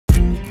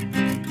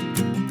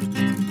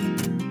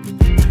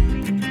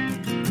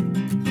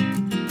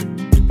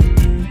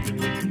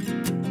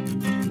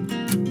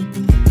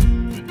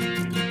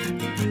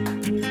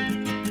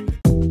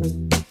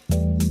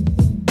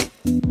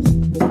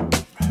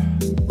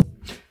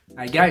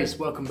Hi guys,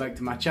 welcome back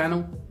to my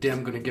channel. Today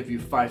I'm going to give you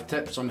 5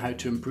 tips on how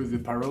to improve your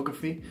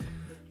pyrography.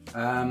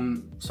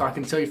 So I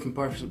can tell you from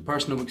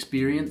personal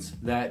experience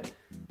that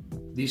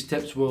these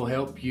tips will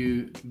help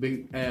you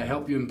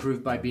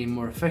improve by being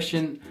more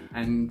efficient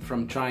and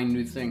from trying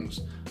new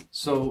things.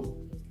 So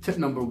tip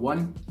number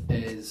 1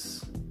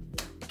 is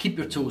keep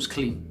your tools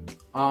clean.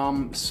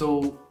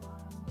 So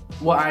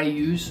what I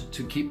use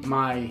to keep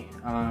my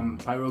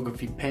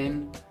pyrography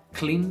pen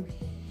clean,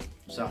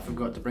 so I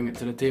forgot to bring it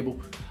to the table.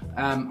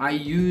 I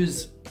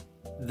use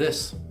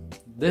this.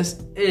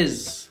 This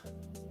is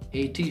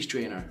a tea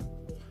strainer.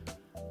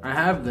 I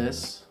have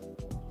this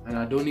and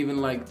I don't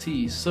even like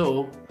tea,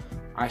 so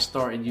I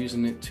started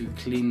using it to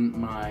clean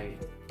my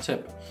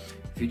tip.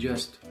 If you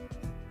just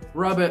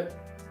rub it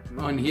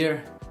on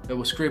here, it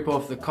will scrape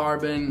off the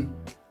carbon,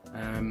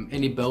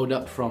 any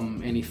buildup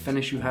from any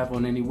finish you have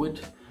on any wood,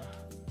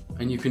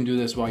 and you can do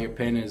this while your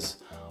pen is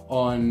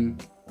on,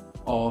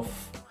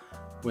 off,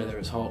 whether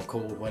it's hot,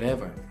 cold,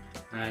 whatever,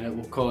 and it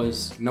will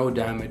cause no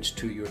damage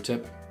to your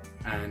tip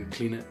and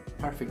clean it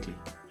perfectly.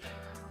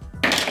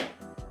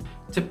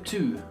 Tip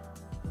 2,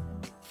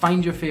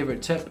 find your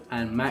favorite tip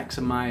and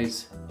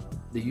maximize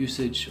the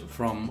usage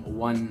from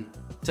one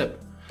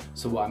tip.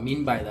 So what I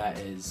mean by that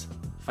is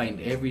find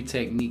every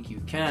technique you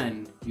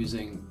can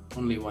using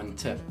only one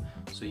tip.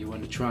 So you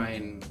want to try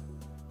and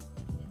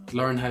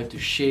learn how to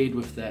shade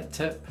with that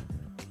tip.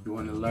 You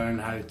want to learn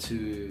how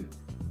to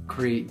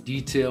create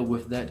detail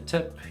with that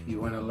tip. You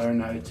want to learn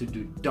how to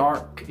do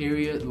dark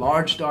areas,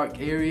 large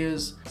dark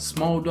areas,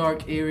 small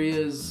dark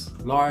areas,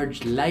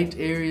 large light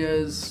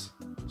areas,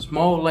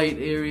 small light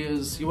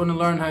areas. You want to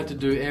learn how to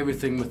do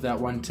everything with that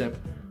one tip.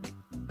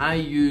 I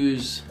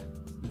use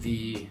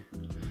I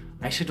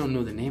actually don't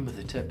know the name of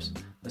the tips.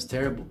 That's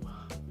terrible.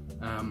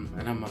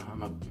 And I'm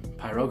a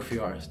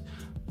pyrography artist.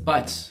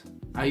 But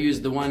I use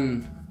the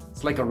one,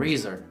 it's like a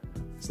razor.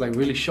 It's like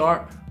really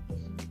sharp,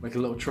 like a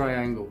little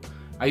triangle.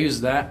 I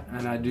use that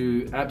and I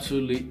do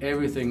absolutely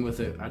everything with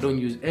it. I don't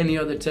use any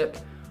other tip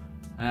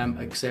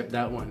except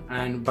that one.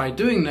 And by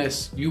doing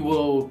this, you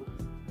will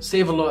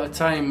save a lot of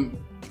time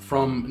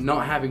from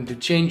not having to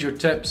change your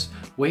tips,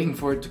 waiting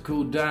for it to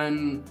cool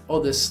down,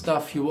 all this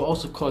stuff. You will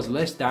also cause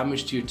less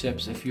damage to your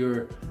tips if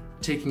you're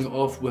taking it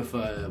off with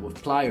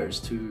pliers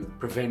to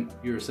prevent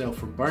yourself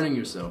from burning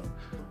yourself.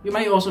 You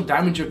might also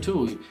damage your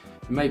tool. You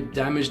might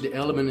damage the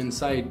element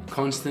inside,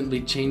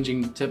 constantly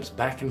changing tips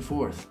back and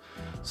forth.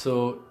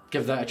 So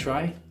give that a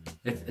try.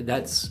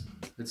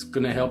 It's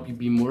gonna help you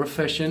be more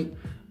efficient,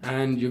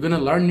 and you're gonna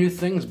learn new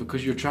things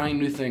because you're trying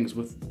new things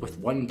with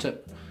one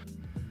tip.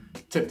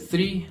 Tip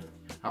 3,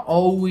 I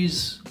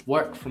always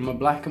work from a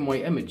black and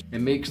white image.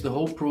 It makes the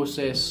whole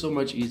process so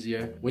much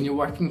easier. When you're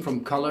working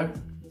from color,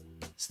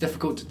 it's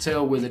difficult to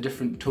tell where the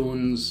different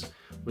tones,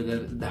 where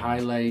the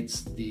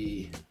highlights,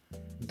 the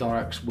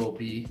darks will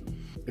be.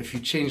 If you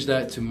change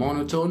that to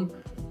monotone,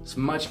 it's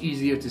much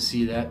easier to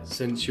see that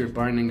since your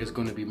burning is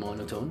going to be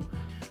monotone.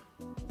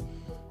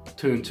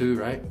 2 and 2,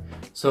 right?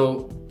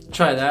 So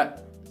try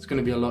that. It's going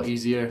to be a lot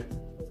easier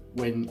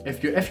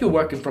if you're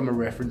working from a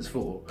reference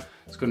photo.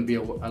 It's going to be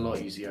a lot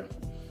easier.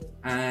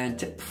 And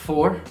tip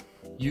 4,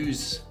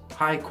 use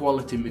high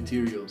quality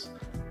materials.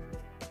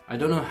 I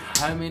don't know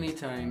how many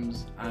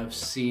times I've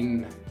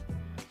seen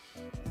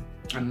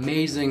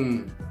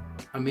amazing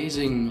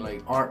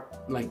like art,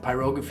 like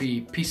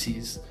pyrography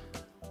pieces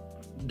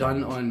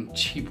done on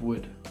cheap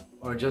wood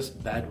or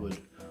just bad wood.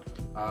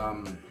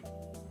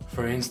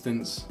 For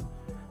instance,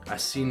 I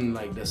seen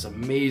like this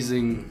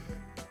amazing,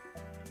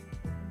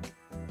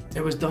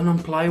 it was done on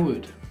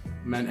plywood,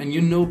 man, and you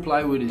know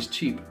plywood is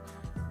cheap,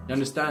 you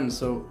understand?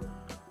 So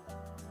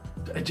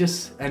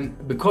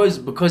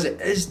because it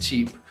is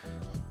cheap,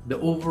 the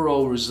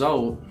overall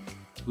result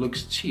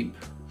looks cheap.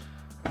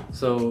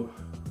 So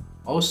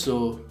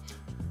also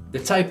the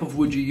type of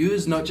wood you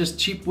use, not just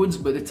cheap woods,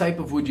 but the type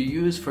of wood you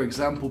use. For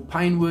example,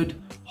 pine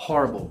wood,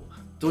 horrible.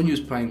 Don't use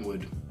pine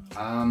wood.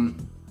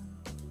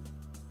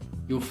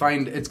 You'll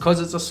find it's because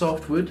it's a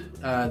soft wood.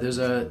 There's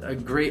a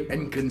great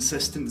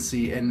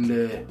inconsistency in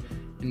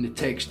the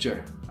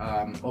texture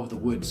of the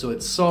wood. So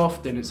it's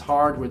soft and it's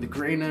hard where the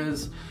grain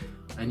is,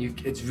 and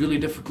it's really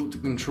difficult to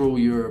control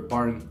your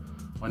burn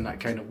on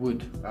that kind of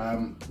wood.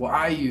 What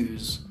I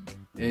use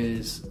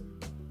is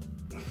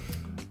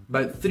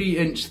about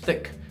 3-inch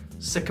thick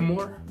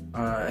sycamore.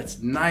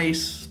 It's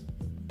nice,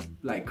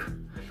 like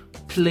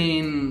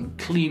plain,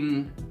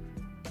 clean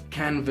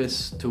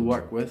canvas to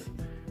work with.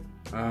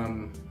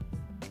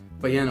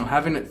 But you know,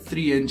 having it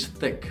 3-inch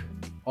thick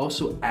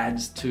also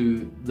adds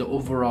to the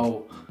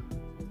overall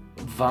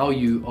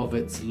value of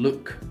its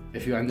look,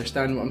 if you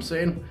understand what I'm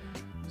saying.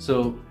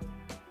 So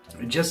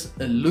it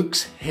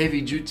looks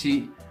heavy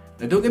duty.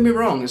 Now don't get me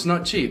wrong, it's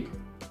not cheap.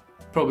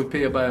 Probably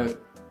pay about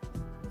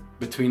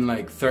between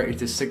like 30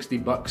 to 60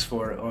 bucks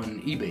for it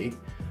on eBay,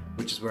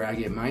 which is where I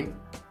get mine.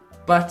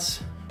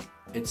 But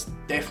it's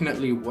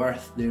definitely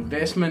worth the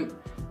investment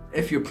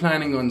if you're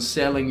planning on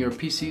selling your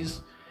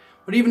pieces,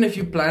 or even if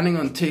you're planning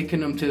on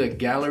taking them to the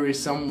gallery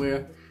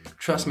somewhere.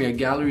 Trust me, a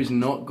gallery is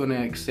not going to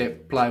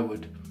accept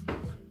plywood.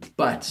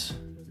 but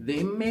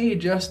they may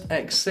just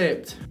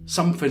accept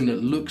something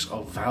that looks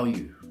of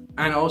value.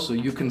 And also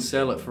you can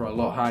sell it for a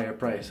lot higher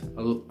price,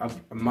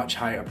 a much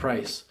higher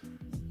price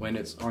when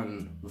it's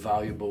on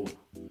valuable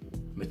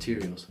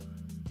materials.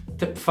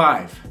 Tip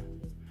 5,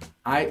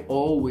 I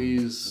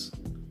always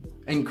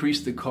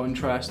increase the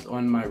contrast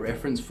on my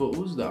reference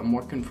photos that I'm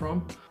working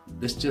from.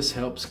 This just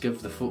helps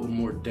give the photo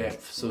more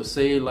depth. So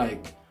say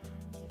like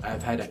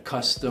I've had a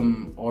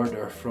custom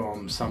order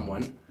from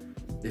someone,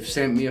 they've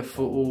sent me a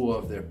photo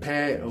of their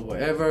pet or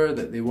whatever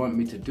that they want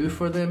me to do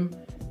for them,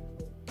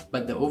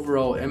 but the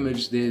overall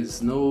image,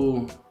 there's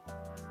no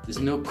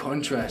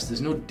contrast,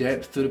 there's no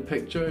depth to the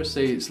picture.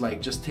 Say it's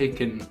like just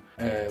taken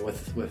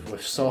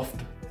with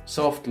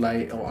soft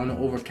light or on an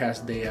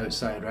overcast day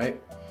outside,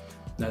 right?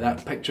 Now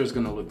that picture is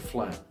gonna look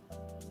flat.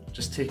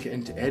 Just take it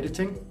into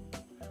editing,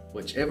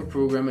 whichever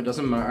program, it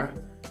doesn't matter.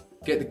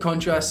 Get the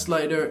contrast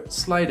slider,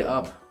 slide it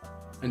up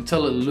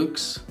until it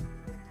looks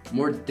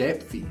more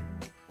depthy,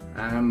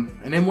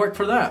 and then work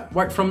from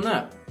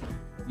that.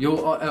 It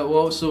will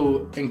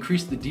also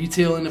increase the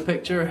detail in the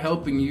picture,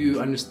 helping you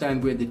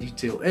understand where the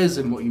detail is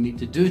and what you need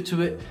to do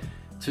to it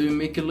to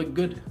make it look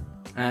good.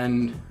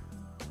 And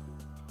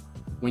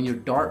when your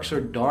darks are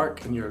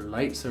dark and your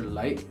lights are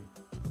light,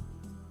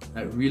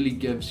 that really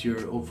gives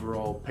your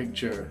overall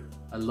picture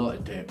a lot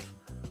of depth,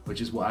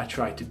 which is what I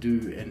try to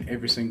do in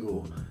every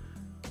single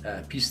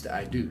piece that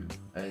I do,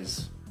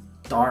 is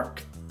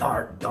dark,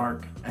 dark,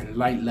 dark, and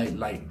light, light,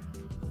 light.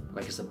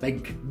 Like it's a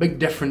big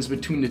difference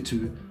between the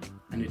two,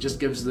 and it just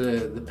gives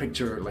the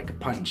picture like a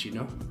punch, you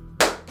know?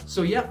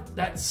 So yeah,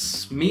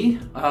 that's me.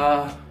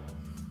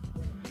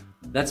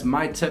 That's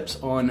my tips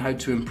on how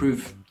to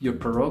improve your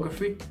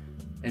pyrography,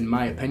 in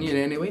my opinion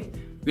anyway.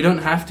 You don't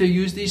have to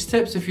use these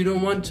tips if you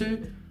don't want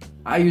to.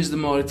 I use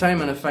them all the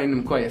time and I find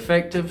them quite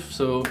effective.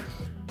 So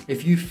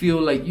if you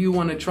feel like you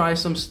want to try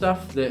some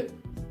stuff that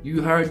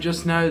you heard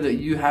just now that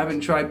you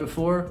haven't tried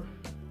before,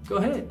 go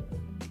ahead,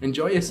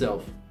 enjoy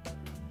yourself.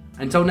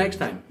 Until next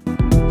time.